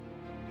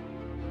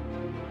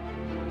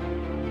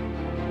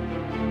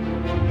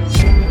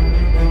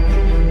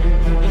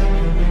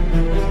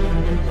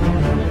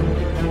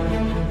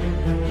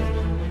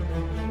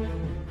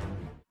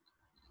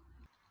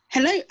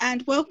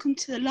and welcome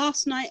to the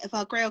last night of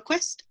our Grail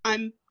quest.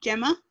 I'm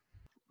Gemma.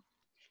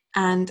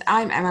 And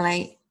I'm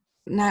Emily.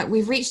 Now,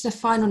 we've reached the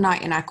final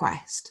night in our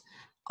quest.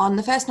 On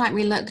the first night,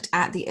 we looked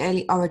at the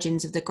early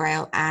origins of the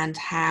Grail and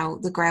how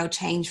the Grail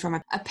changed from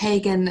a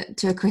pagan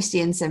to a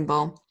Christian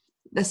symbol.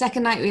 The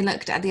second night, we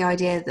looked at the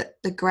idea that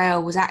the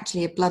Grail was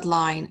actually a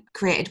bloodline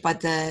created by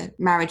the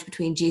marriage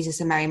between Jesus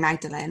and Mary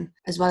Magdalene,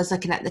 as well as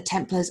looking at the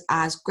Templars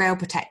as Grail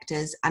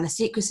protectors and a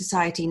secret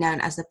society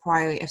known as the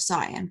Priory of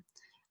Sion.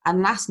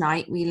 And last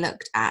night, we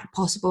looked at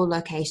possible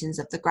locations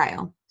of the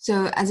Grail.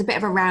 So as a bit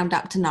of a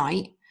roundup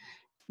tonight,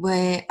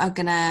 we are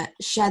going to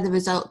share the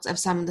results of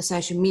some of the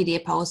social media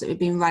polls that we've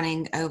been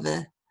running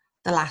over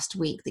the last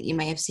week that you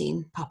may have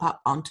seen pop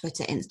up on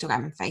Twitter,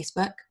 Instagram and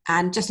Facebook.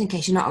 And just in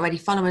case you're not already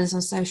following us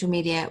on social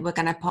media, we're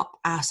going to pop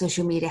our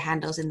social media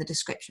handles in the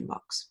description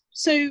box.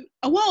 So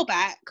a while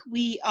back,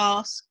 we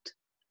asked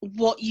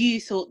what you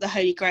thought the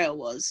Holy Grail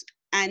was.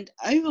 And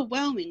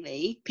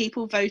overwhelmingly,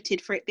 people voted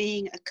for it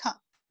being a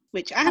cup,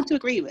 which I have to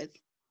agree with.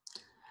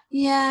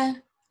 Yeah,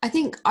 I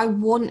think I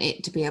want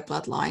it to be a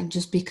bloodline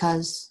just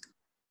because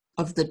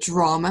of the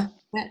drama.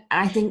 And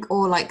I think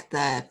all like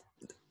the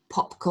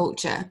pop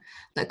culture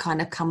that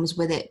kind of comes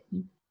with it,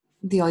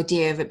 the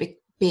idea of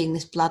it being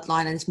this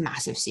bloodline and this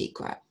massive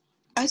secret.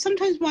 I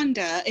sometimes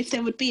wonder if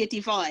there would be a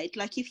divide.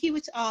 Like if you were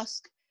to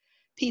ask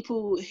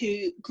people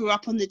who grew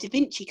up on the Da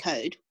Vinci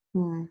Code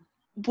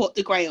what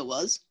the Grail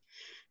was,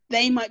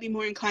 they might be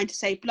more inclined to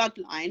say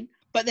bloodline.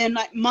 But then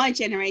like my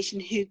generation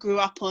who grew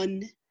up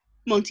on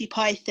Monty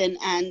Python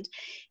and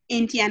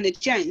Indiana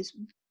Jones,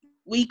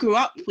 we grew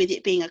up with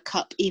it being a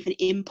cup even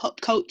in pop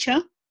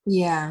culture.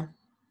 Yeah.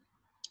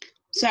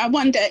 So I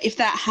wonder if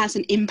that has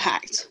an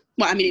impact.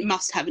 Well, I mean, it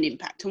must have an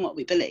impact on what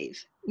we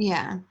believe.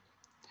 Yeah.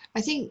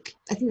 I think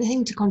the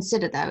thing to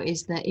consider, though,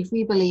 is that if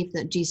we believe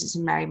that Jesus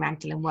and Mary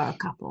Magdalene were a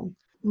couple,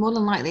 more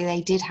than likely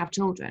they did have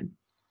children.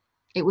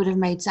 It would have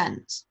made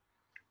sense.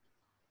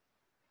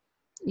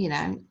 You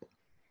know,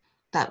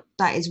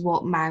 that is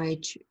what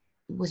marriage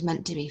was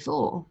meant to be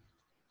for.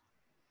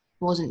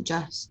 It wasn't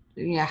just,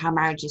 how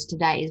marriage is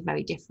today is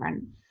very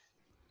different.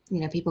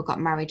 People got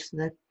married for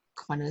the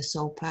kind of the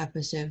sole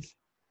purpose of,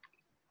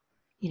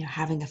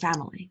 having a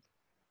family.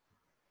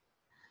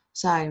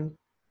 So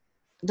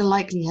the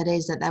likelihood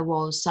is that there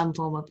was some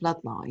form of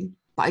bloodline,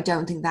 but I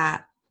don't think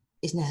that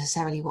is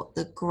necessarily what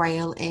the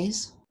Grail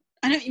is.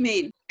 I know what you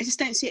mean. I just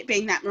don't see it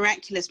being that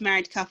miraculous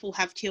married couple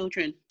have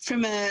children.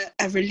 From a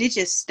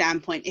religious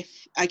standpoint,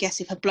 if a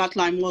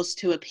bloodline was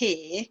to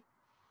appear,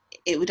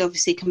 it would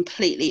obviously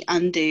completely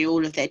undo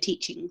all of their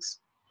teachings.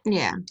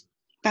 Yeah.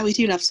 But we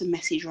do love some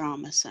messy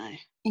drama, so.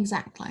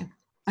 Exactly.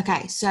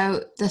 Okay,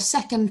 so the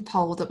second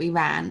poll that we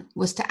ran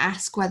was to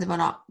ask whether or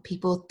not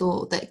people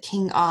thought that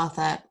King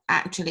Arthur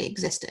actually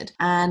existed.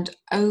 And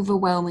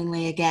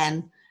overwhelmingly,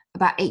 again,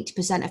 about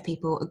 80% of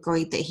people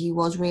agreed that he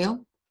was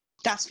real.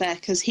 That's fair,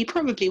 because he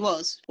probably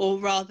was. Or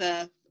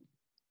rather,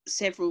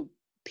 several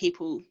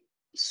people,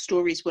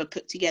 stories were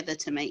put together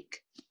to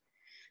make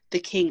the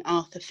King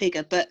Arthur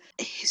figure. But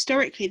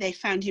historically, they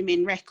found him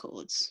in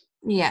records.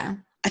 Yeah.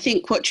 I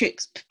think what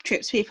trips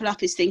people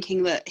up is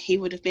thinking that he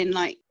would have been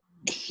like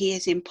he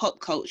is in pop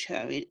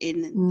culture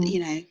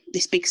in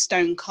this big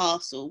stone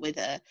castle with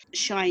a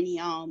shiny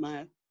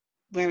armour,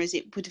 whereas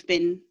it would have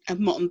been a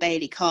Mott and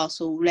Bailey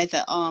castle,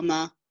 leather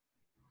armour,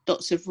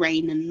 lots of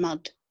rain and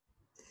mud.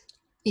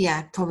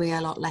 Yeah, probably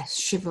a lot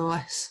less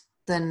chivalrous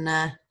than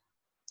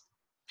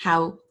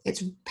how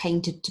it's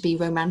painted to be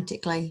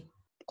romantically.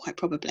 Quite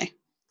probably.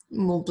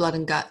 More blood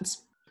and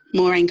guts.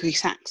 More angry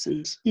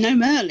Saxons. No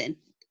Merlin.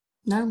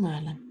 No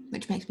Merlin,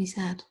 which makes me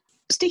sad.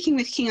 Sticking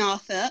with King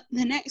Arthur,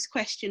 the next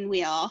question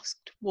we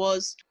asked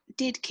was,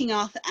 did King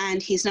Arthur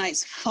and his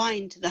knights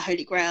find the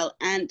Holy Grail?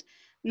 And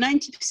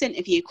 90%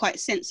 of you quite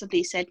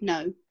sensibly said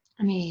no.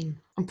 I mean,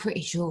 I'm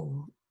pretty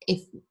sure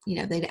if,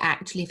 they'd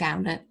actually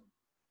found it,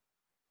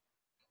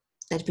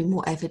 there'd be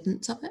more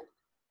evidence of it,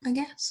 I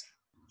guess.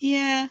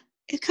 Yeah,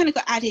 it kind of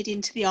got added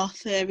into the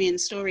Arthurian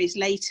stories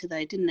later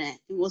though, didn't it?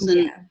 It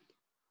wasn't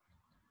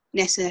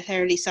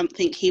necessarily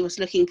something he was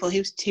looking for. He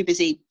was too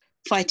busy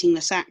fighting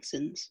the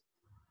Saxons.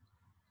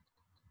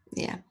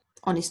 Yeah,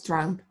 on his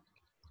throne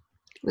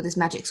with his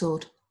magic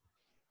sword.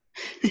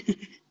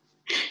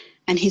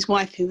 And his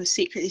wife who was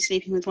secretly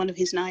sleeping with one of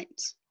his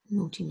knights.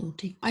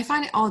 Naughty. I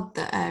find it odd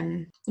that,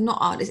 not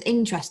odd, it's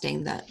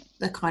interesting that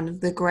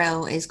the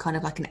Grail is kind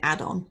of like an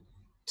add-on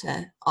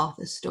to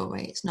Arthur's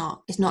story. It's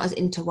not as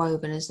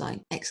interwoven as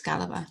like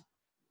Excalibur,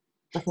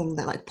 the thing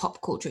that like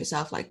pop culture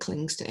itself like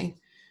clings to. I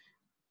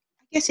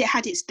guess it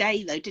had its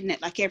day though, didn't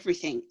it? Like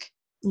everything.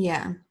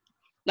 Yeah.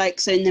 Like,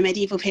 so in the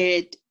medieval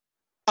period,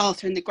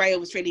 Arthur and the Grail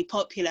was really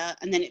popular,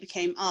 and then it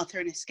became Arthur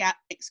and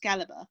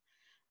Excalibur,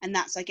 and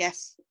that's, I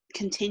guess,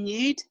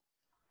 continued.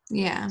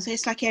 Yeah. So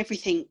it's like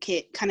everything,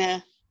 it kind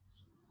of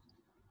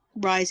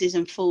rises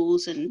and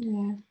falls. And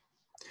yeah.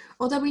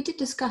 Although we did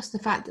discuss the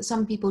fact that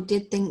some people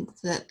did think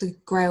that the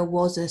Grail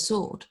was a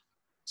sword,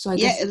 so I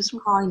guess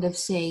you kind of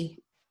see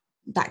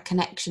that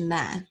connection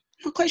there.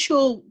 Not quite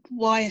sure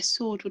why a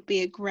sword would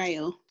be a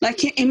Grail.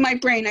 Like in my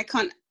brain, I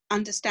can't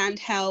understand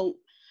how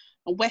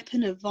a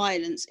weapon of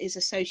violence is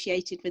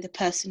associated with a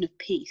person of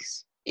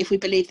peace, if we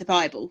believe the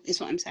Bible, is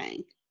what I'm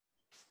saying.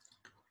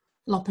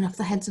 Lopping off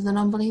the heads of the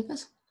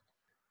non-believers.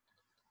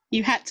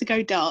 You had to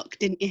go dark,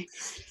 didn't you?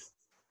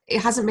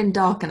 It hasn't been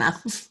dark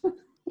enough.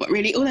 What,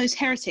 really? All those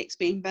heretics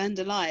being burned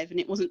alive and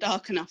it wasn't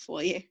dark enough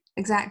for you?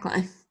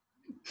 Exactly.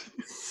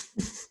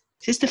 This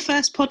is the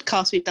first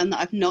podcast we've done that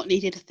I've not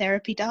needed a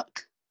therapy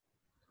duck.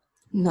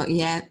 Not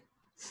yet.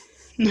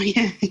 Not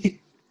yet.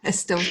 There's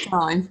still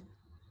time.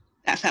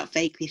 That felt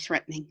vaguely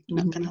threatening,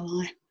 not going to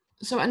lie.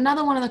 So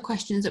another one of the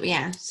questions that we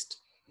asked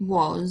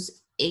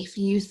was if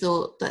you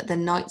thought that the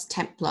Knights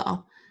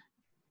Templar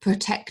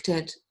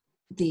protected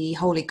the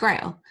Holy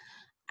Grail.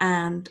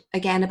 And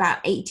again,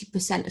 about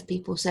 80% of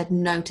people said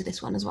no to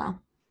this one as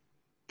well.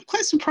 I'm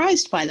quite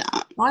surprised by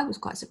that. I was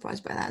quite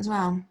surprised by that as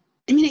well.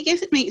 I mean, I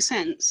guess it makes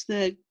sense.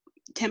 The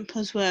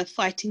Templars were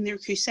fighting the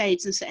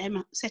Crusades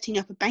and setting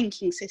up a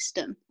banking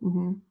system.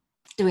 Mm-hmm.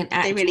 Doing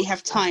they really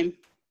have time.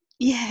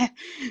 Yeah.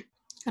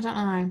 I don't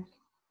know.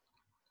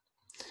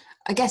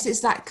 I guess it's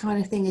that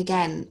kind of thing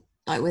again,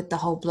 like with the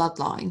whole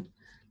bloodline,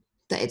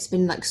 that it's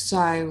been like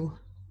so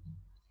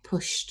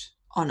pushed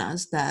on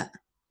us that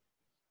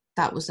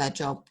was their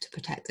job to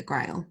protect the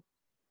Grail.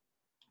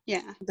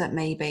 Yeah. That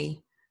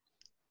maybe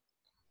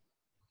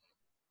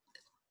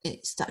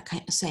it's that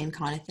same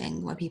kind of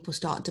thing where people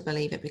start to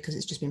believe it because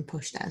it's just been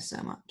pushed there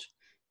so much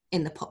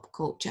in the pop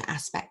culture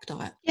aspect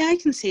of it. Yeah, I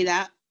can see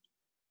that.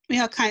 We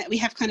have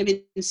kind of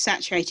been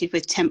saturated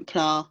with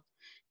Templar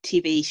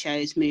TV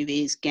shows,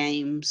 movies,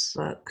 games,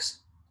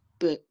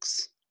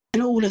 books,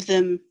 and all of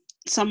them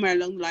somewhere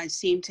along the line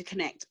seem to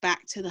connect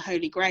back to the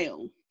Holy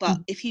Grail. But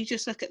if you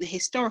just look at the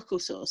historical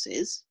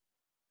sources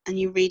and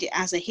you read it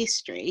as a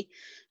history,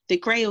 the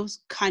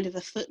Grail's kind of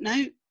a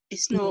footnote.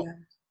 It's not. Yeah.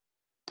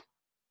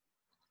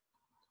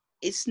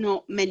 It's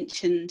not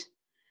mentioned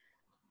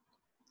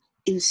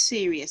in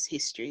serious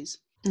histories.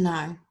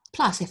 No.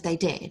 Plus, if they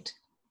did,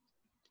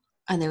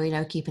 and they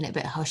were, keeping it a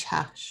bit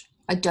hush-hush,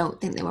 I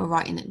don't think they were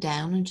writing it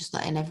down and just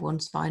letting everyone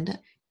find it.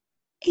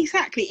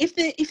 Exactly. If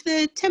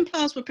the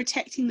Templars were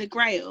protecting the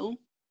Grail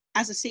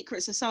as a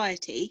secret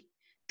society,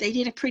 they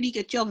did a pretty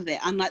good job of it,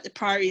 unlike the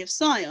Priory of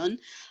Sion,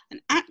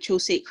 an actual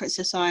secret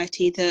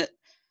society that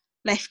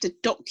left a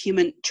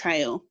document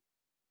trail.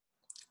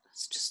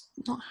 That's just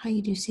not how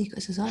you do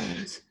secret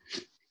societies.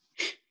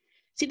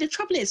 See, the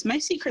trouble is,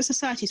 most secret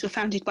societies were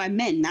founded by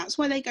men. That's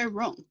why they go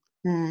wrong.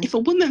 If a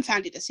woman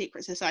founded a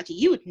secret society,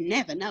 you would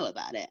never know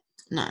about it.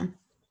 No.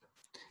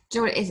 Do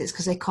you know what it is? It's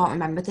because they can't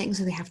remember things,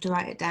 so they have to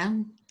write it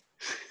down.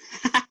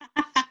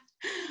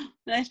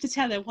 They have to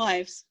tell their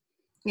wives.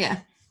 Yeah.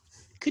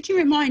 Could you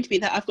remind me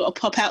that I've got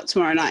to pop out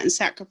tomorrow night and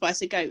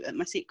sacrifice a goat at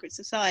my secret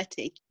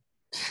society?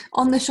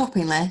 On the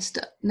shopping list,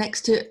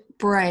 next to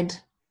bread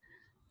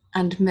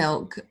and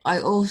milk, I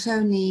also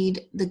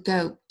need the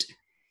goat.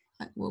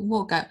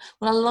 What goat?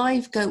 Well, a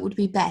live goat would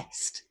be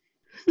best.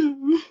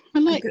 I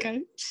like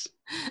goats.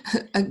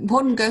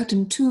 One goat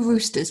and 2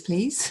 roosters,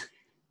 please.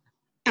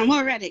 And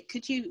while we're at it,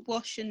 could you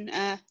wash and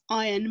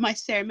iron my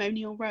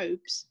ceremonial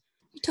robes?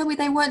 You told me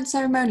they weren't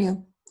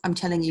ceremonial. I'm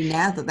telling you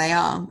now that they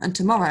are. And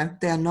tomorrow,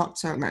 they are not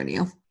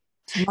ceremonial.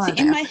 See,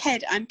 in my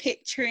head, I'm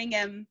picturing...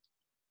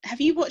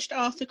 have you watched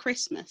Arthur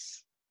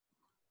Christmas?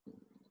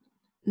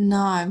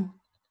 No.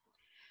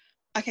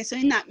 Okay, so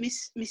in that,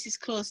 Mrs.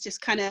 Claus just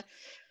kind of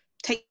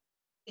takes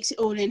it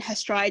all in her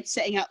stride,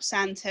 setting up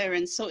Santa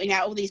and sorting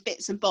out all these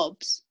bits and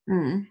bobs.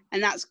 And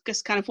that's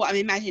just kind of what I'm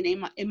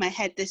imagining in my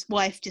head, this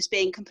wife just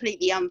being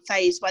completely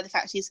unfazed by the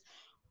fact she's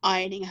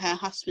ironing her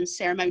husband's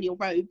ceremonial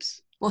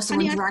robes. Or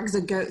someone drags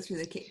a goat through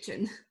the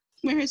kitchen.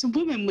 Whereas a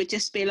woman would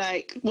just be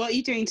like, what are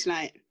you doing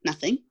tonight?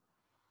 Nothing.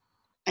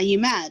 Are you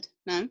mad?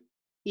 No.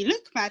 You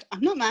look mad.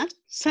 I'm not mad.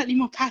 Slightly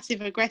more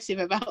passive-aggressive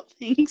about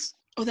things.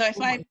 Although if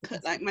I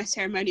put like my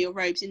ceremonial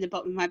robes in the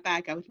bottom of my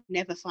bag, I would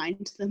never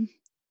find them.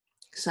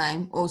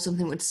 Same. Or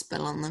something would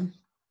spill on them.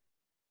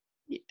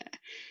 Yeah.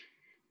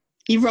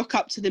 You rock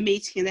up to the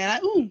meeting and they're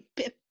like, oh,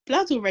 bit of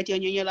blood already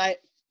on you. And you're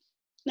like,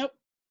 nope,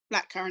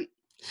 blackcurrant.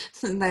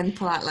 And then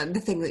pull out like the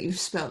thing that you've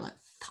spilled, like,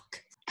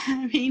 fuck.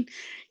 I mean,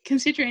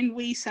 considering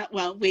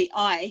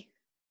I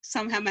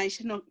somehow managed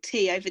to knock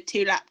tea over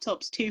 2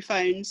 laptops, 2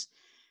 phones.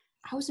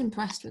 I was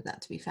impressed with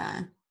that, to be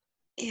fair.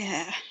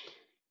 Yeah.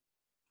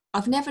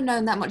 I've never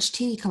known that much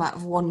tea come out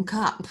of 1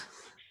 cup.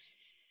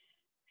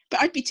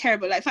 But I'd be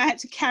terrible. Like, if I had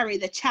to carry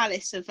the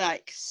chalice of,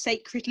 like,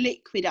 sacred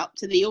liquid up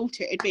to the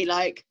altar, it'd be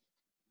like,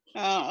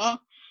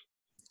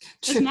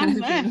 there's none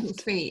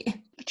left. Feet.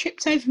 I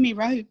tripped over me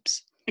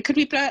robes. And could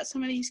we blow out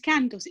some of these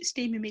candles? It's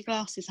steaming me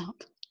glasses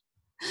up.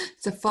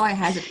 It's a fire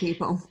hazard,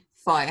 people.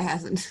 Fire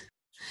hazard.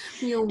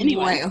 You're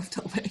way off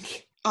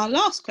topic. Our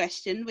last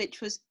question,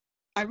 which was,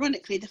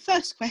 ironically, the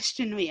first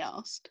question we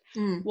asked,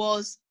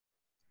 was,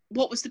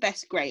 what was the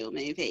best Grail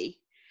movie?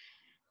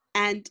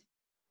 And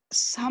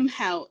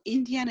somehow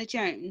Indiana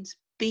Jones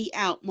beat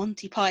out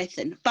Monty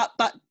Python, but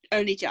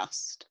only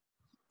just.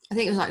 I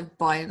think it was like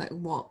by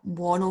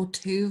 1 or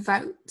 2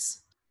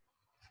 votes.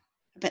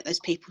 I bet those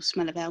people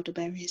smell of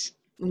elderberries.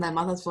 And their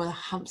mothers were a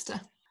hamster.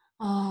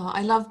 Oh,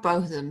 I love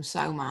both of them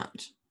so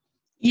much.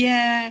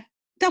 Yeah,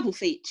 double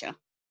feature.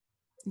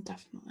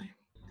 Definitely.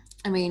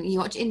 I mean, you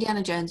watch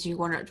Indiana Jones, you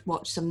want to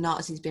watch some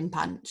Nazis being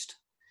punched,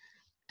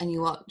 and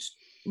you watch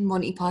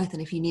Monty Python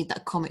if you need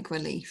that comic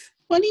relief.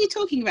 What are you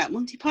talking about?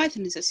 Monty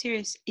Python is a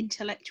serious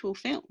intellectual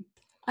film.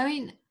 I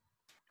mean,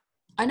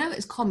 I know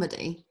it's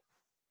comedy,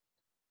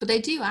 but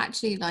they do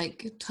actually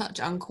like touch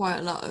on quite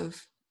a lot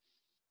of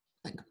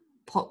like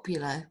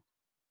popular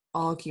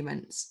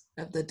arguments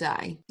of the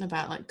day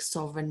about like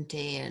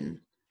sovereignty and,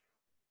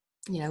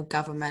 you know,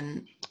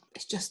 government.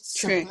 It's just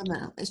True.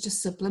 subliminal. It's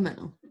just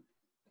subliminal,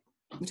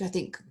 which I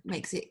think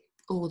makes it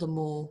all the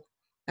more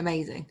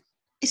amazing.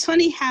 It's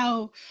funny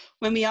how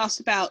when we asked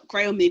about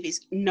Grail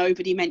movies,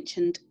 nobody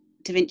mentioned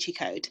Da Vinci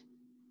Code.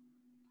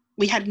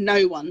 We had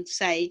no one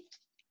say,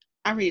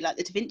 I really like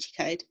the Da Vinci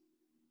Code.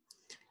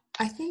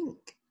 I think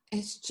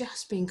it's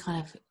just been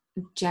kind of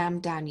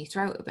jammed down your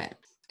throat a bit.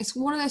 It's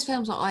one of those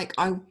films that like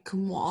I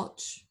can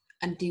watch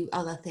and do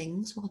other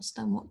things whilst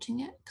I'm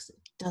watching it, because it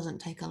doesn't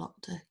take a lot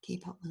to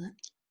keep up with it.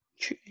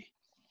 True.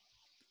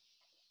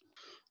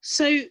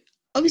 So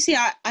obviously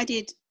I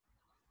did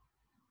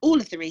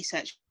all of the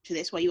research for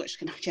this while you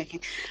watched. No, I'm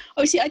joking.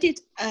 Obviously I did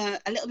a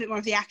little bit more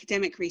of the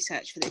academic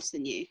research for this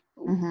than you.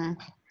 Mm-hmm.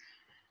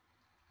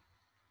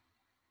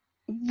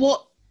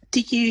 What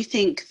do you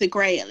think the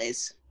Grail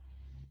is?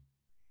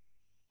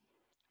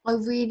 I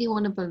really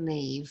want to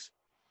believe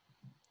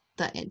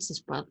that it's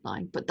this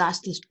bloodline, but that's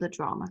just the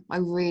drama. I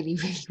really,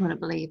 really want to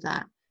believe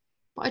that.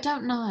 But I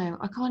don't know.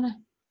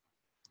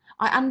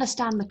 I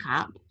understand the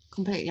cap,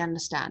 completely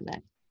understand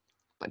it,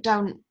 but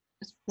don't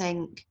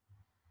think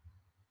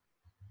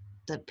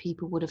that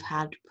people would have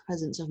had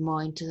presence of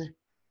mind to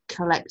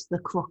collect the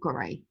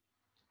crockery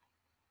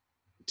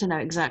to know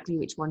exactly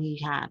which one he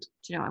had. Do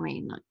you know what I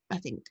mean? Like, I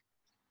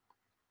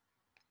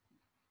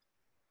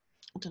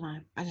don't know.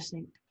 I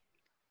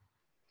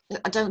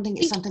don't think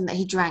it's something that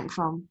he drank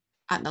from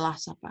at the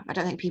Last Supper. I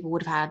don't think people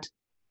would have had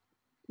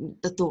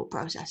the thought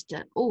process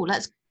to,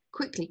 let's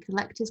quickly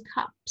collect his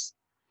cups.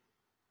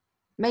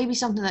 Maybe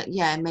something that,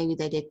 maybe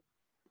they did,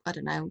 I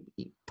don't know,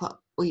 put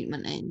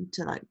ointment in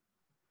to like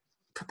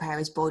prepare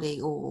his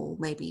body, or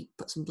maybe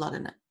put some blood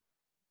in it.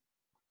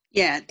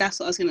 Yeah, that's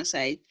what I was going to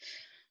say.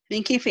 I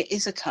think if it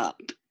is a cup,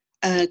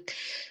 an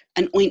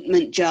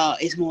ointment jar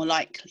is more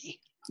likely.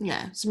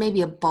 Yeah, so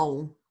maybe a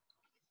bowl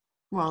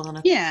rather than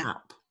a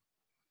cup.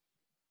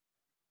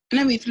 I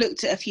know we've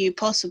looked at a few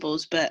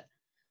possibles, but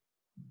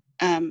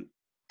I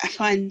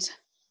find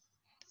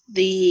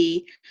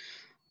the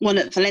one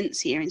at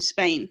Valencia in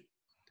Spain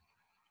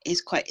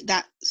is quite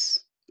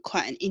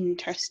an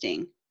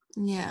interesting.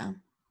 Yeah,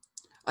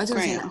 I was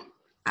going to say that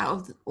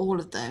out of all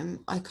of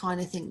them, I kind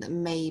of think that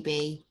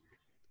maybe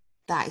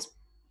that is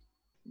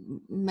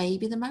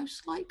maybe the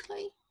most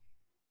likely.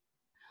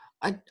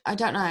 I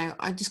don't know.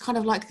 I just kind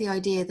of like the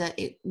idea that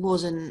it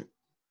wasn't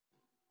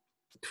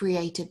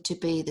created to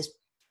be this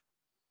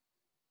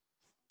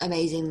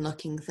amazing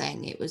looking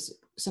thing. It was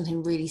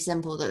something really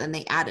simple that then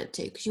they added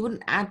to, because you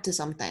wouldn't add to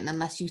something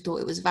unless you thought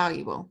it was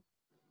valuable.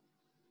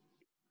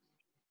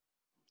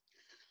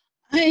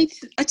 I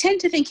tend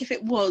to think if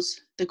it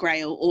was the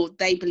Grail, or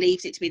they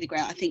believed it to be the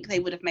Grail, I think they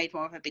would have made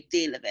more of a big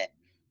deal of it,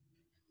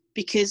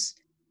 because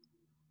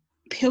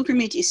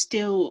pilgrimage is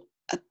still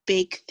a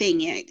big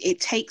thing. It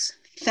takes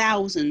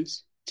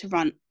thousands to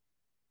run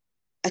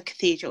a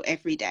cathedral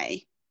every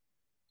day,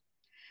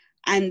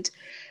 and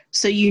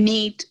so you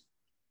need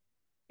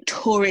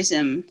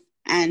tourism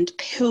and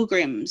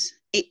pilgrims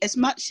as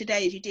much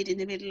today as you did in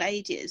the Middle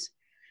Ages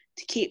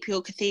to keep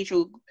your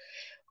cathedral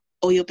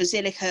or your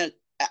basilica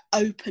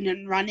open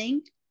and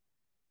running.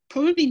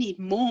 Probably need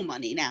more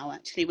money now,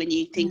 actually, when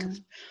you think of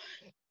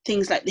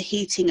things like the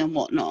heating and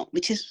whatnot,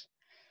 which is,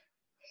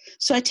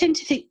 so I tend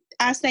to think,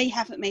 as they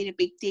haven't made a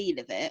big deal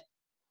of it.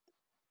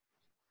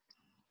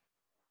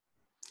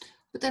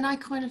 But then I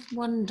kind of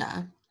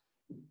wonder,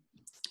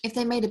 if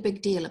they made a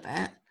big deal of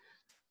it,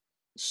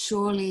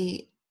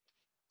 surely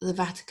the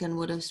Vatican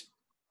would have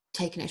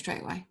taken it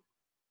straight away.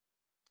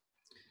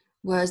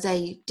 Whereas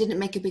they didn't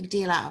make a big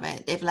deal out of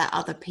it. They've let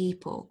other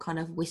people kind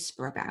of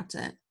whisper about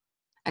it.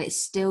 And it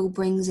still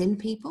brings in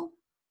people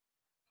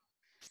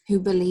who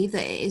believe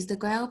that it is the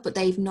Grail, but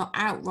they've not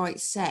outright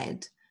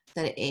said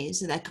that it is.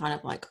 So they're kind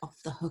of like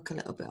off the hook a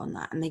little bit on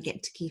that, and they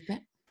get to keep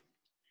it.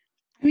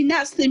 I mean,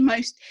 that's the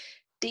most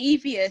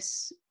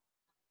devious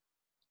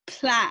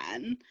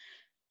plan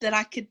that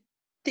I could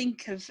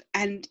think of,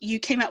 and you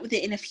came up with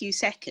it in a few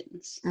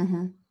seconds,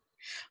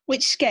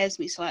 which scares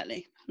me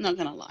slightly. I'm not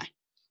gonna lie.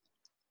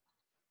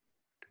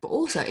 But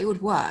also, it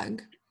would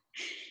work.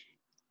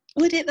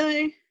 Would it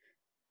though?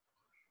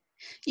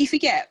 You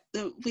forget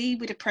that we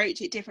would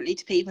approach it differently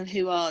to people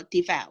who are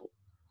devout.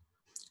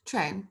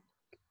 True.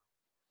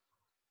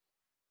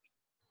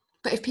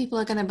 But if people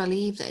are going to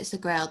believe that it's the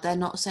Grail, they're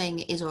not saying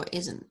it is or it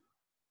isn't.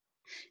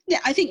 Yeah,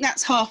 I think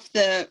that's half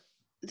the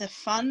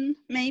fun,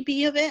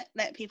 maybe, of it.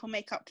 Let people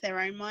make up their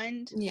own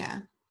mind. Yeah.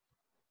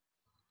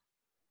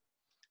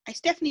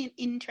 It's definitely an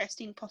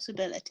interesting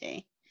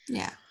possibility.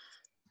 Yeah.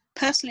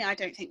 Personally, I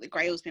don't think the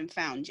Grail's been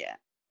found yet.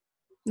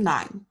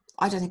 No,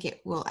 I don't think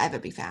it will ever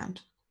be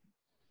found.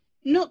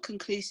 Not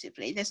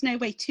conclusively. There's no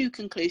way to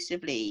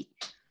conclusively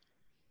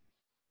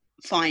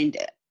find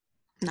it.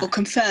 No. Or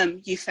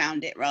confirm you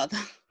found it, rather.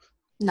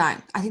 No,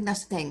 I think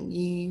that's the thing.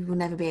 You will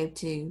never be able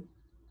to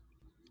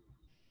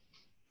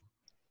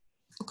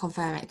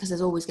confirm it because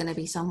there's always going to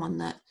be someone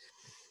that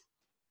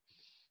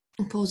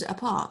pulls it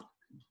apart.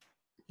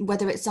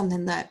 Whether it's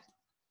something that,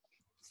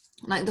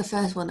 like the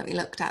first one that we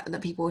looked at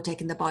that people were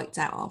taking the bites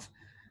out of,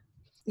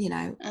 you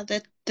know.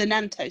 The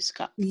Nantos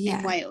Cup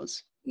in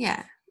Wales.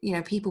 Yeah. You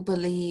know, people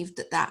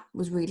believed that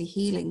was really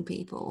healing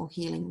people or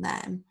healing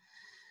them.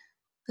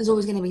 There's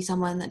always going to be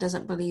someone that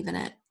doesn't believe in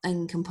it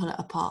and can pull it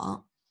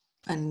apart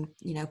and,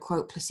 you know,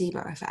 quote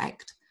placebo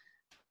effect.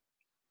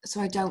 So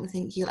I don't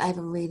think you'll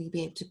ever really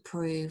be able to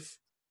prove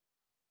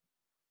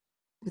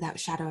without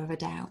shadow of a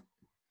doubt.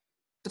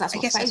 But that's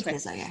what faith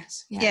is, I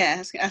guess. Yeah,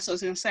 that's what I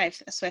was going to say.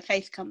 That's where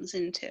faith comes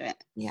into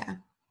it. Yeah.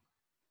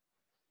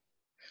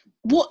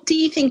 What do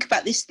you think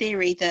about this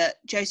theory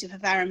that Joseph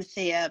of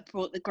Arimathea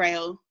brought the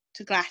Grail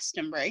to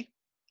Glastonbury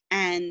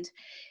and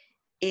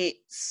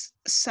it's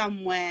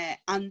somewhere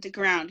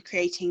underground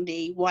creating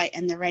the white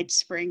and the red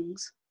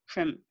springs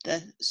from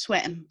the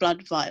sweat and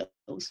blood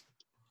vials?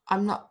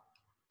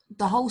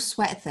 The whole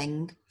sweat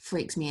thing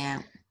freaks me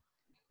out.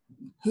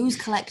 Who's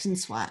collecting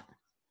sweat?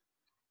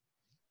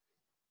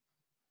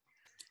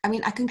 I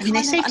mean,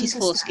 they saved his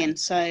foreskin,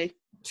 so...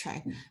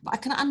 True. But I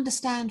can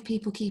understand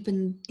people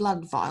keeping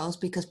blood vials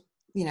because,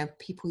 you know,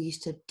 people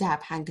used to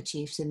dab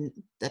handkerchiefs in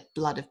the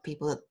blood of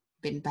people that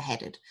have been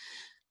beheaded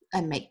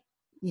and make,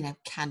 you know,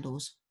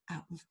 candles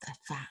out of their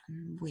fat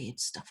and weird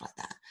stuff like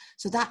that.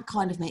 So that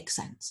kind of makes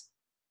sense.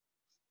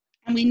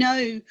 And we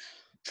know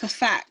for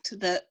fact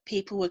that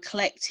people were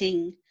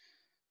collecting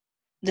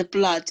the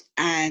blood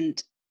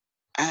and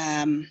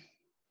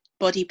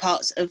body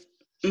parts of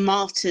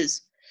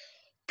martyrs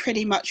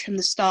pretty much from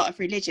the start of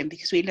religion,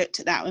 because we looked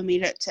at that when we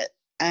looked at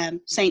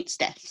saints'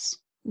 deaths.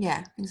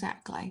 Yeah,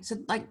 exactly. So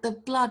like the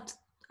blood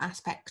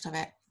aspect of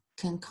it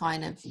can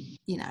kind of,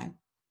 you know,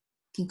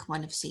 can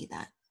kind of see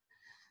that.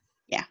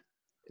 Yeah.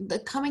 The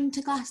coming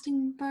to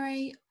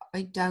Glastonbury,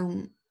 I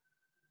don't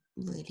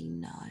really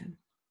know.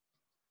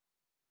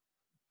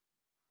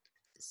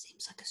 It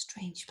seems like a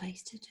strange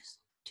place to just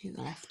do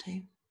left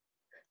to.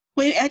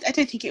 Well, I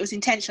don't think it was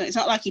intentional. It's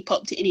not like he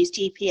popped it in his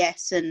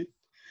GPS and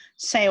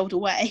sailed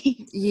away.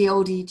 Ye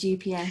olde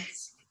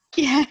GPS.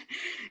 Yeah,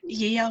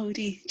 ye olde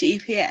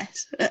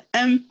GPS.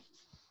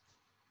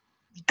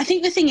 I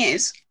think the thing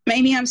is,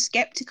 maybe I'm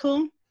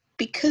sceptical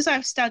because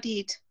I've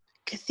studied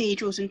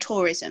cathedrals and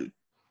tourism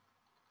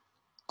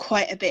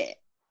quite a bit.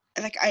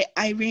 Like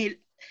I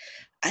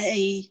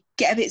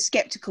get a bit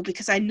sceptical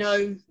because I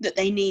know that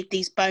they need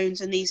these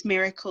bones and these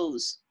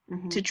miracles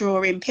to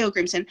draw in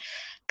pilgrims. And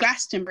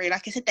Glastonbury,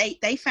 like I said,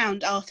 they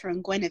found Arthur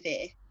and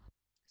Guinevere,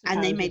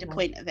 and they made a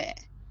point of it,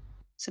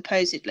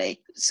 supposedly.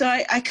 So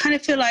I kind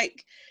of feel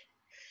like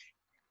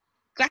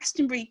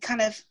Glastonbury kind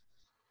of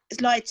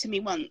has lied to me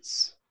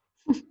once.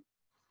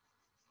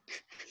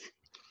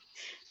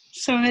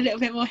 So I'm a little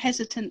bit more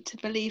hesitant to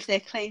believe their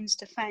claims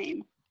to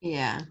fame.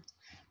 Yeah.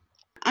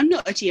 I'm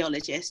not a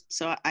geologist,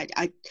 so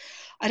I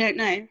don't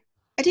know.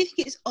 I do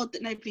think it's odd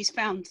that nobody's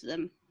found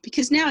them,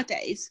 because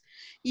nowadays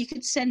you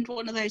could send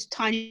one of those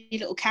tiny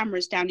little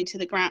cameras down into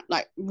the ground,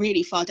 like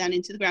really far down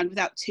into the ground,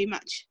 without too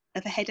much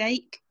of a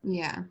headache.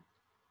 Yeah.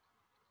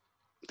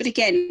 But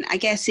again, I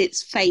guess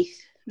it's faith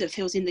that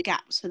fills in the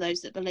gaps for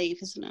those that believe,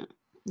 isn't it?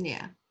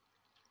 Yeah.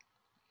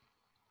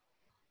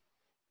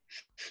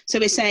 So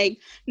we're saying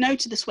no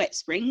to the sweat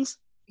springs.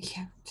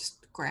 Yeah,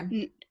 just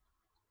grim.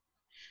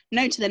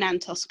 No to the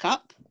Nantos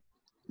Cup.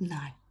 No.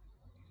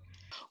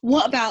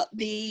 What about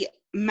the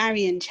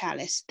Marian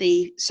chalice,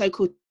 the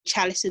so-called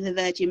chalice of the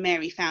Virgin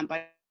Mary found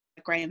by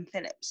Graham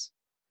Phillips?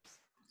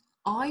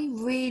 I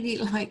really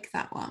like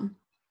that one.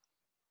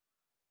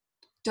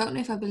 Don't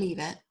know if I believe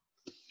it,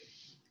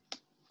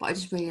 but I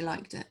just really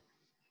liked it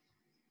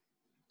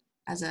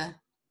as a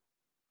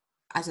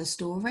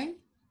story, I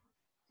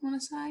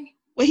want to say.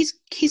 Well,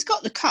 he's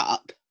got the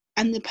cup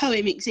and the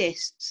poem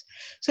exists,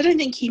 so I don't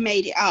think he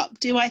made it up.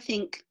 Do I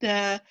think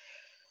the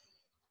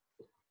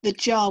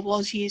jar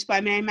was used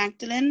by Mary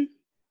Magdalene?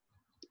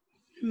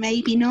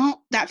 Maybe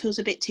not. That feels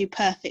a bit too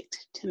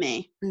perfect to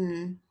me.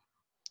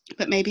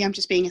 But maybe I'm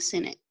just being a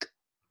cynic.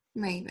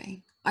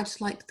 Maybe. I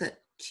just like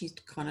that she's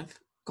kind of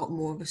got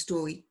more of a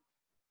story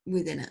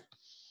within it.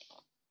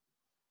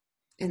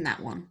 In that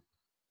one.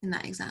 In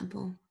that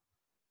example.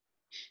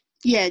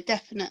 Yeah,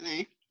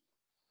 definitely.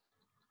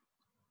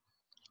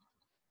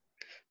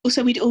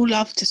 Also, we'd all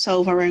love to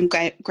solve our own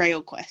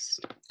Grail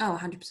quest. Oh,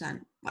 100%.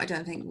 I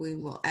don't think we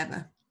will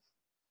ever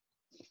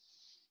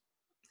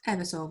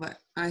solve it.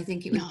 I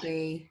think it would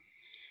be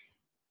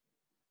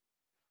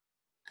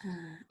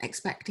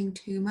expecting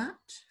too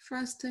much for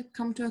us to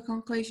come to a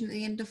conclusion at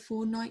the end of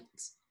 4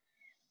 nights.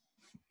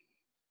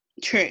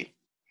 True.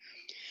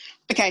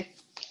 Okay,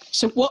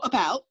 so what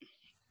about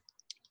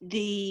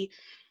the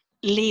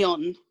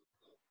Leon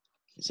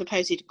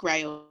supposed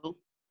Grail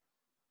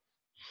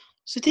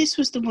So this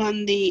was the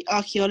one the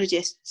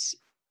archaeologists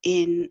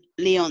in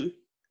Lyon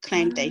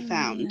claimed they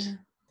found. Yeah.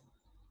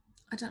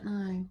 I don't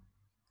know.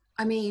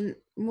 I mean,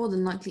 more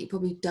than likely, it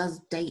probably does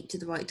date to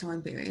the right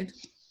time period.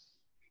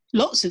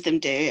 Lots of them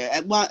do.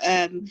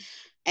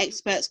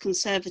 Experts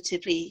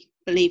conservatively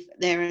believe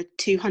there are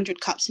 200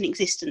 cups in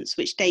existence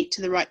which date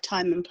to the right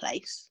time and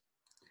place.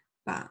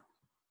 But,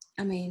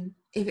 I mean,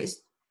 if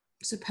it's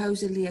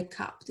supposedly a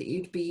cup that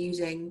you'd be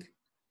using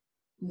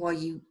while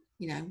you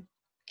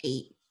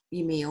ate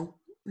your meal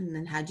and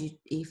then had your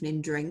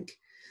evening drink,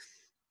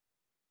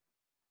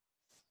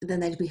 then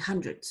there'd be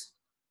hundreds.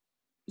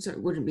 So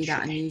it wouldn't be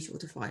that unusual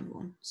to find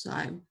one. So,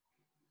 I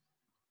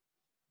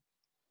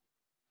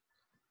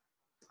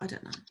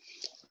don't know.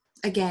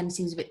 Again,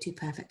 seems a bit too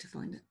perfect to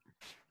find it.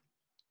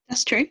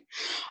 That's true.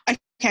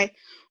 Okay,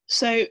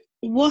 so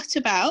what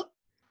about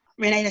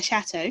René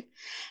Lechateau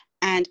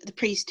and the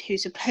priest who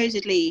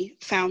supposedly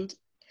found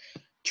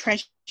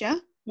treasure,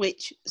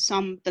 which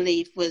some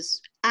believe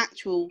was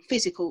actual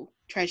physical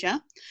treasure,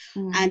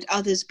 and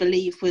others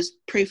believe was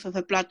proof of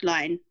a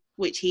bloodline,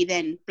 which he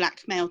then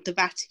blackmailed the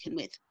Vatican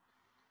with?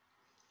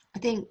 I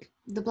think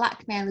the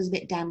blackmail is a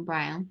bit Dan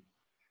Brown.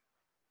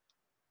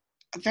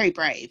 Very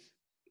brave.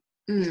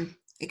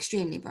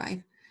 Extremely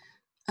brave.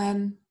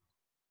 I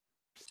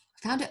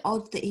found it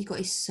odd that he got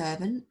his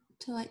servant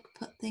to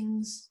put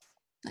things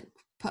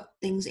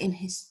in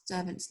his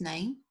servant's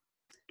name.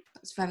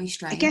 That's very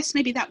strange. I guess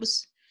maybe that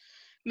was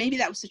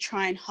to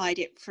try and hide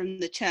it from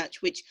the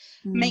church, which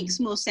makes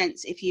more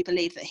sense if you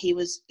believe that he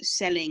was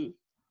selling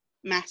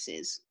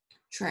masses.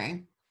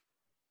 True.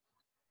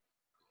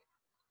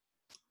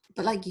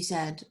 But like you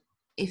said,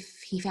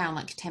 if he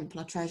found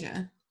Templar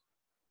treasure,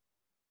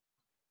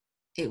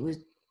 it was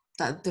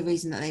that the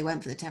reason that they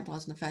went for the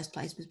Templars in the first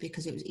place was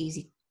because it was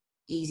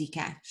easy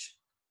cash,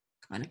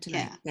 kind of to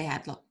make. They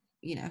had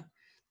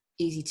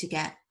easy to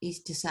get,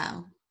 easy to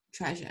sell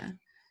treasure.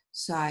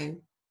 So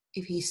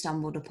if he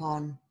stumbled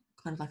upon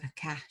kind of a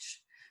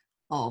cache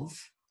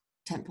of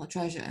Templar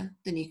treasure,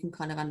 then you can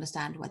kind of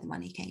understand where the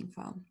money came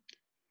from.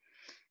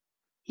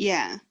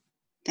 Yeah,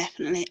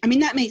 definitely. I mean,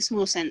 that makes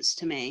more sense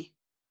to me.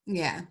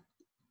 Yeah.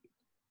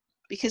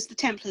 Because the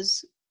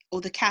Templars,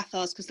 or the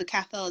Cathars, because the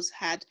Cathars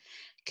had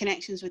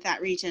connections with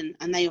that region,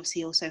 and they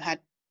obviously also had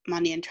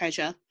money and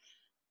treasure.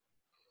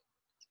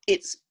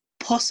 It's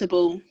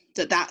possible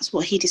that that's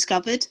what he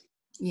discovered.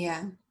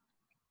 Yeah.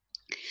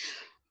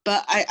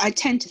 But I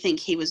tend to think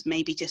he was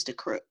maybe just a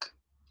crook.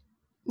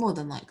 More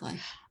than likely.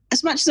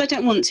 As much as I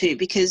don't want to,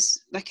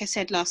 because like I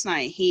said last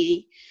night,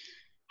 he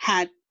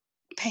had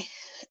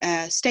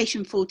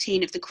Station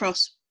 14 of the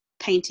cross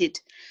painted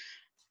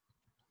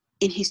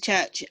in his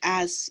church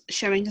as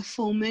showing a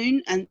full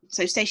moon. And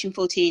so Station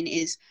 14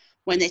 is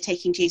when they're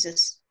taking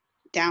Jesus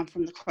down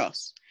from the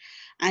cross.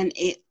 And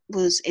it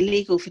was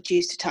illegal for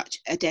Jews to touch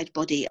a dead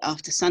body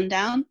after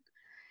sundown.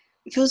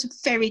 It feels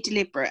very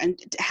deliberate. And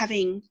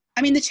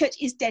the church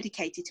is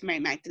dedicated to Mary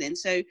Magdalene,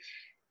 so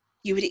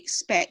you would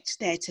expect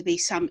there to be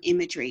some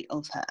imagery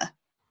of her.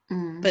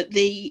 But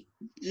the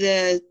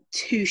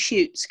two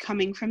shoots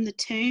coming from the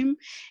tomb,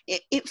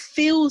 it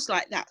feels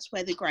like that's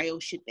where the Grail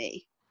should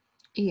be.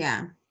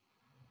 Yeah.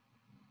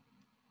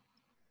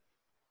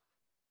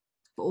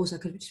 But also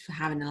could be just for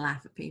having a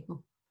laugh at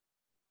people.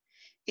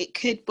 It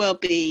could well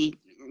be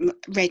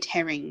red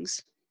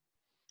herrings.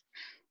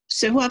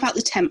 So what about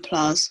the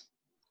Templars?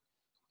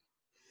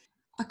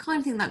 I kind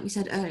of think, like we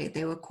said earlier,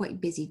 they were quite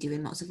busy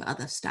doing lots of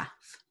other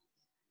stuff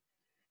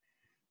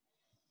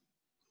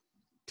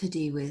to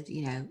do with,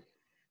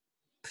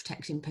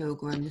 protecting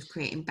pilgrims,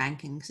 creating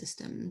banking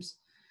systems.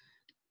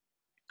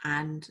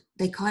 And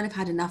they kind of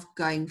had enough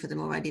going for them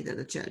already that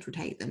the church would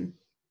hate them.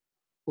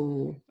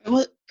 Or it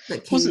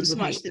wasn't so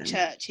much the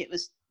church, it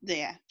was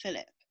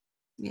Philip.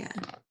 Yeah.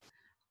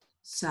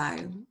 So,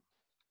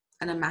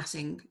 and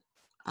amassing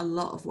a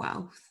lot of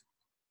wealth.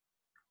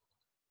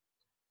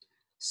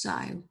 So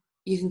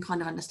you can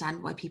kind of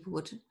understand why people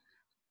would,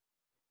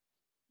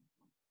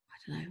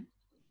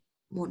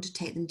 want to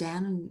take them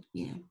down and,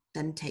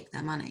 then take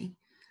their money.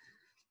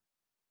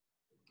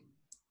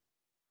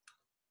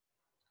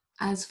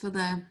 As for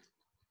the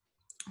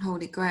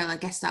Holy Grail, I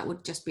guess that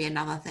would just be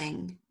another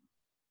thing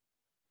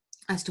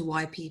as to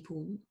why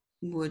people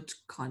would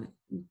kind of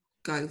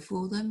go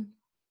for them.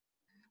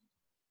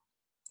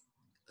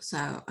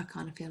 So I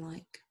kind of feel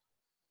like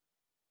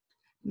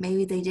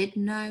maybe they did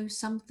know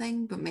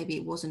something, but maybe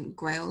it wasn't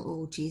Grail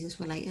or Jesus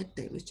related.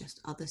 It was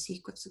just other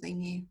secrets that they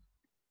knew.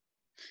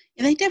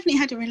 Yeah, they definitely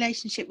had a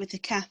relationship with the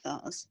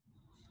Cathars.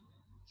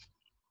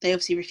 They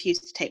obviously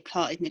refused to take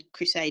part in the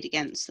crusade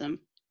against them.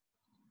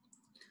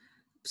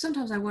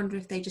 Sometimes I wonder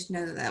if they just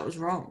know that was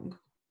wrong.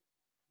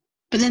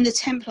 But then the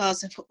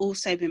Templars have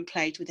also been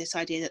plagued with this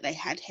idea that they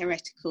had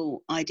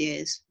heretical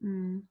ideas.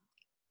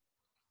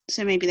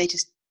 So maybe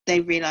they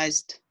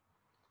realised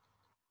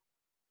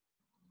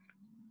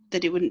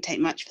that it wouldn't take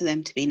much for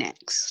them to be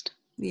next.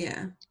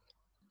 Yeah.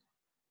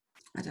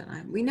 I don't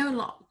know. We know a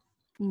lot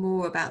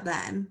more about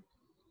them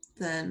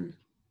than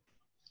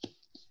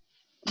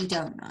we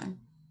don't know.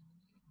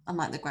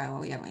 Unlike the Grail,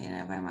 we don't really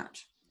know very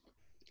much.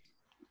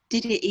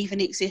 did it even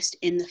exist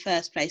in the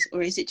first place,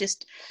 or is it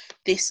just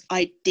this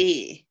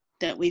idea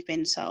that we've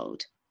been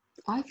sold?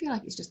 I feel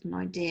like it's just an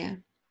idea,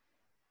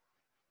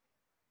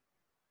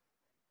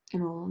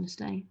 in all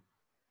honesty.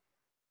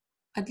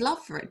 I'd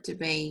love for it to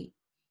be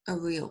a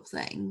real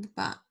thing,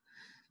 but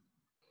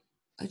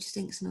I just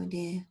think it's an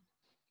idea.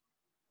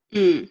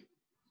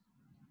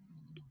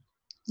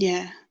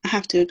 Yeah, I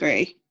have to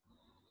agree.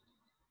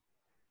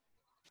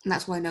 And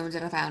that's why no one's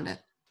ever found it.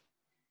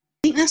 I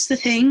think that's the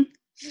thing.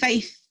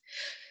 Faith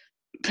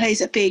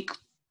plays a big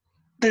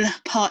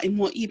part in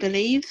what you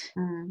believe.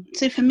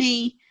 So for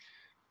me,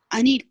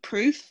 I need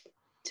proof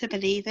to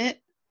believe it.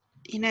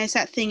 You know, it's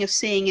that thing of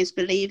seeing is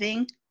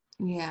believing.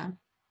 Yeah.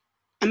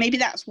 And maybe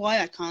that's why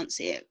I can't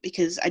see it,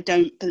 because I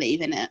don't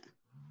believe in it.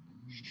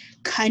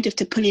 Kind of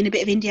to pull in a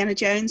bit of Indiana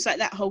Jones, like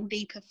that whole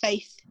leap of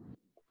faith.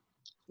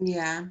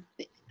 Yeah.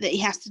 That he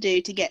has to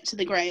do to get to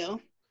the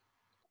Grail.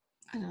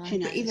 I don't know. Who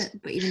knows?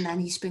 But even then,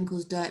 he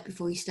sprinkles dirt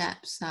before he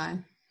steps. So.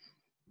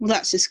 Well,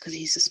 that's just because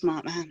he's a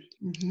smart man.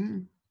 Mm-hmm.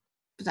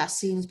 But that's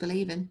seen as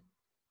believing.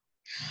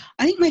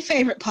 I think my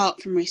favourite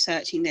part from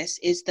researching this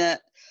is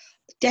that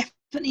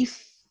definitely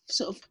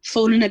sort of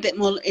fallen a bit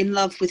more in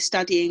love with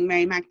studying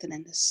Mary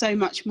Magdalene. There's so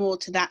much more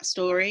to that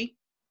story.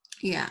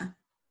 Yeah.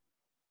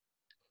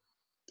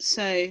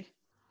 So I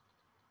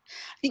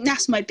think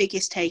that's my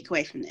biggest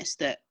takeaway from this,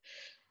 that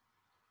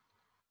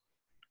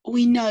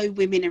we know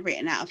women are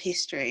written out of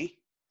history,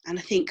 and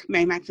I think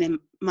Mary Magdalene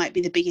might be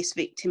the biggest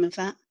victim of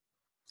that.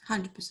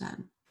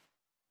 100%.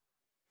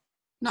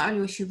 Not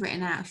only was she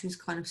written out, she was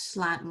kind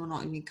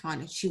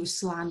of she was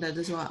slandered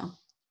as well.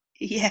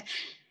 Yeah,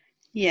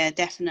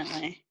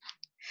 definitely.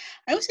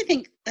 I also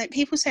think, like,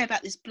 people say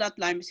about this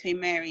bloodline between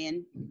Mary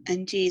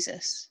and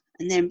Jesus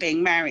and them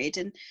being married,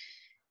 and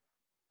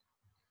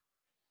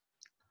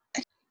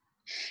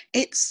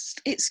it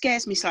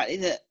scares me slightly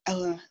that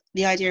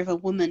the idea of a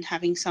woman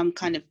having some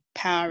kind of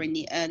power in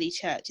the early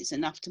church is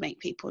enough to make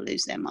people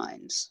lose their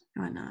minds.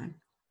 I know.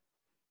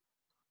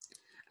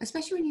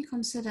 Especially when you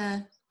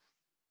consider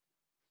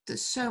that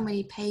so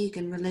many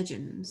pagan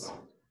religions,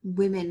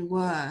 women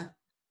were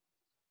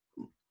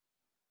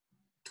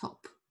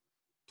top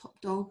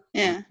dog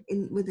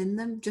within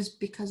them, just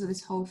because of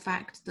this whole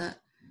fact that,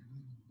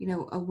 you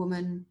know, a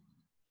woman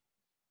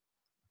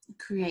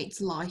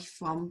creates life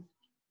from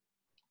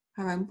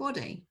her own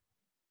body.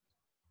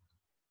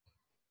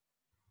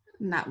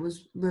 And that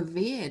was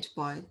revered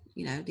by,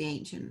 you know, the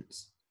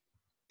ancients.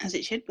 As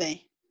it should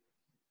be.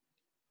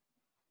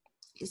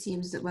 It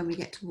seems that when we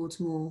get towards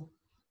more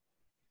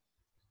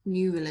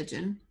new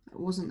religion, it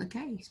wasn't the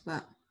case,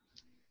 but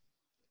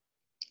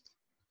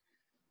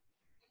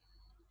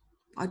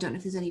I don't know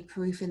if there's any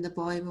proof in the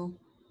Bible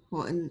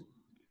or in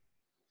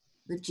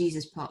the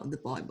Jesus part of the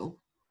Bible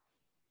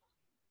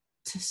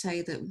to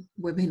say that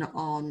women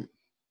aren't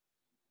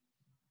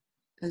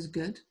as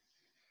good.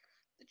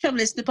 The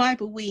trouble is, the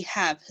Bible we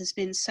have has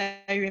been so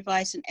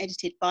revised and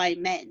edited by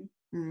men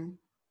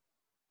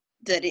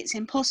that it's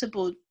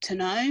impossible to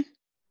know.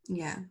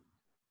 Yeah.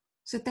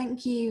 So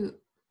thank you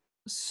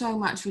so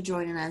much for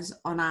joining us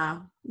on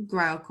our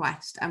Grail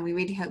quest, and we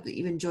really hope that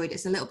you've enjoyed it.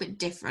 It's a little bit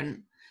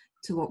different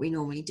to what we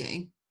normally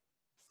do,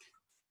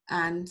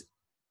 and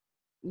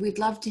we'd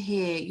love to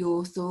hear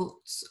your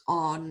thoughts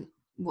on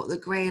what the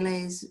Grail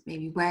is,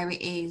 maybe where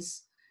it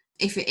is,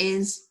 if it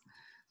is.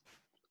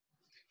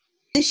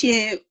 This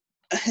year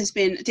has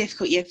been a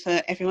difficult year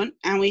for everyone,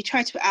 and we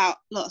try to put out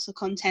lots of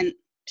content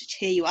to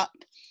cheer you up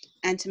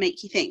and to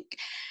make you think.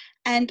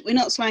 And we're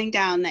not slowing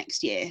down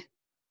next year.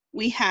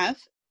 We have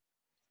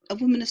a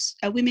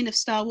Women of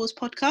Star Wars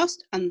podcast,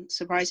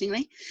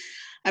 unsurprisingly,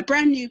 a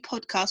brand new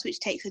podcast which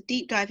takes a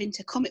deep dive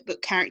into comic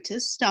book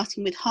characters,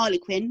 starting with Harley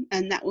Quinn,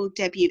 and that will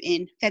debut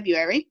in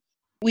February.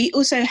 We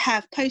also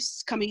have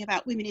posts coming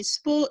about women in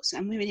sports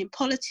and women in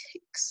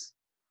politics,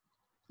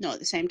 not at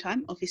the same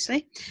time,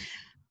 obviously.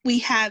 We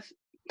have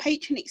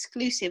Patreon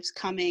exclusives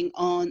coming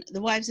on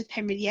the Wives of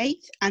Henry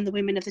VIII and the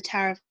Women of the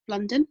Tower of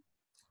London.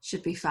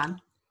 Should be fun.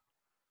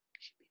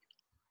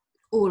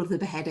 All of the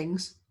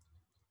beheadings.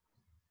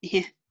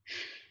 Yeah.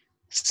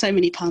 So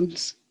many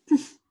puns.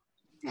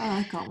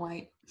 I can't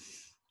wait.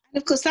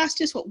 And of course, that's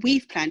just what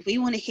we've planned. We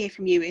want to hear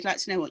from you. We'd like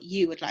to know what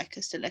you would like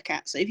us to look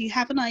at. So if you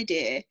have an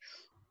idea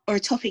or a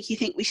topic you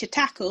think we should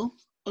tackle,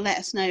 let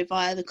us know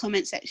via the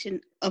comment section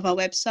of our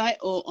website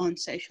or on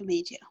social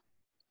media.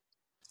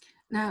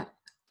 Now,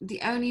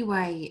 the only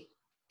way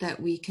that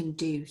we can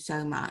do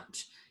so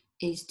much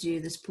is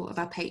through the support of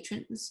our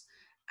patrons,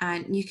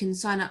 and you can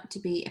sign up to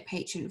be a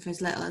patron for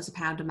as little as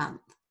 £1 a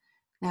month.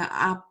 Now,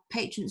 our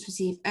patrons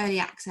receive early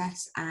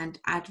access and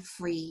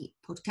ad-free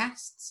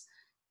podcasts,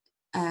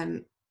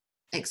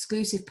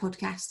 exclusive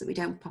podcasts that we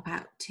don't pop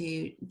out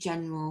to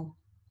general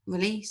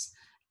release,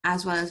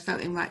 as well as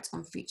voting rights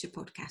on future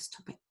podcast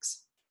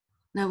topics.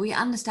 Now, we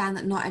understand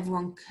that not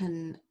everyone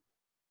can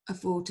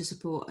afford to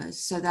support us,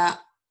 so there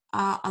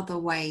are other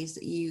ways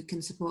that you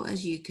can support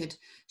us. You could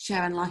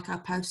share and like our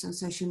posts on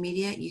social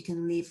media. You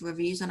can leave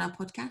reviews on our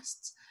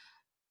podcasts.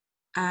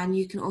 And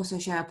you can also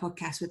share our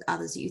podcast with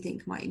others that you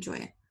think might enjoy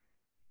it.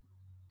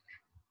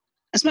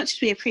 As much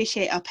as we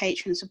appreciate our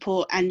Patreon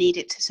support and need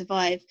it to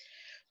survive,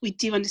 we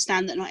do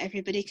understand that not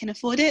everybody can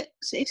afford it.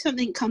 So if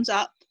something comes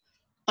up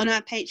on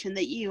our Patreon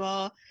that you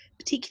are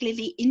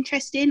particularly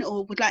interested in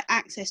or would like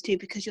access to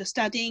because you're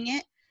studying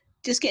it,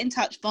 just get in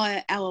touch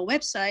via our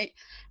website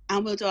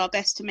and we'll do our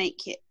best to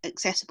make it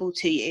accessible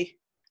to you.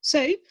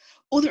 So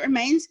all that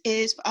remains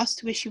is for us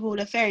to wish you all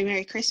a very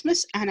Merry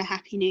Christmas and a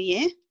Happy New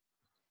Year.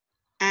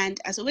 And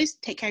as always,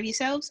 take care of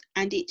yourselves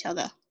and each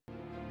other.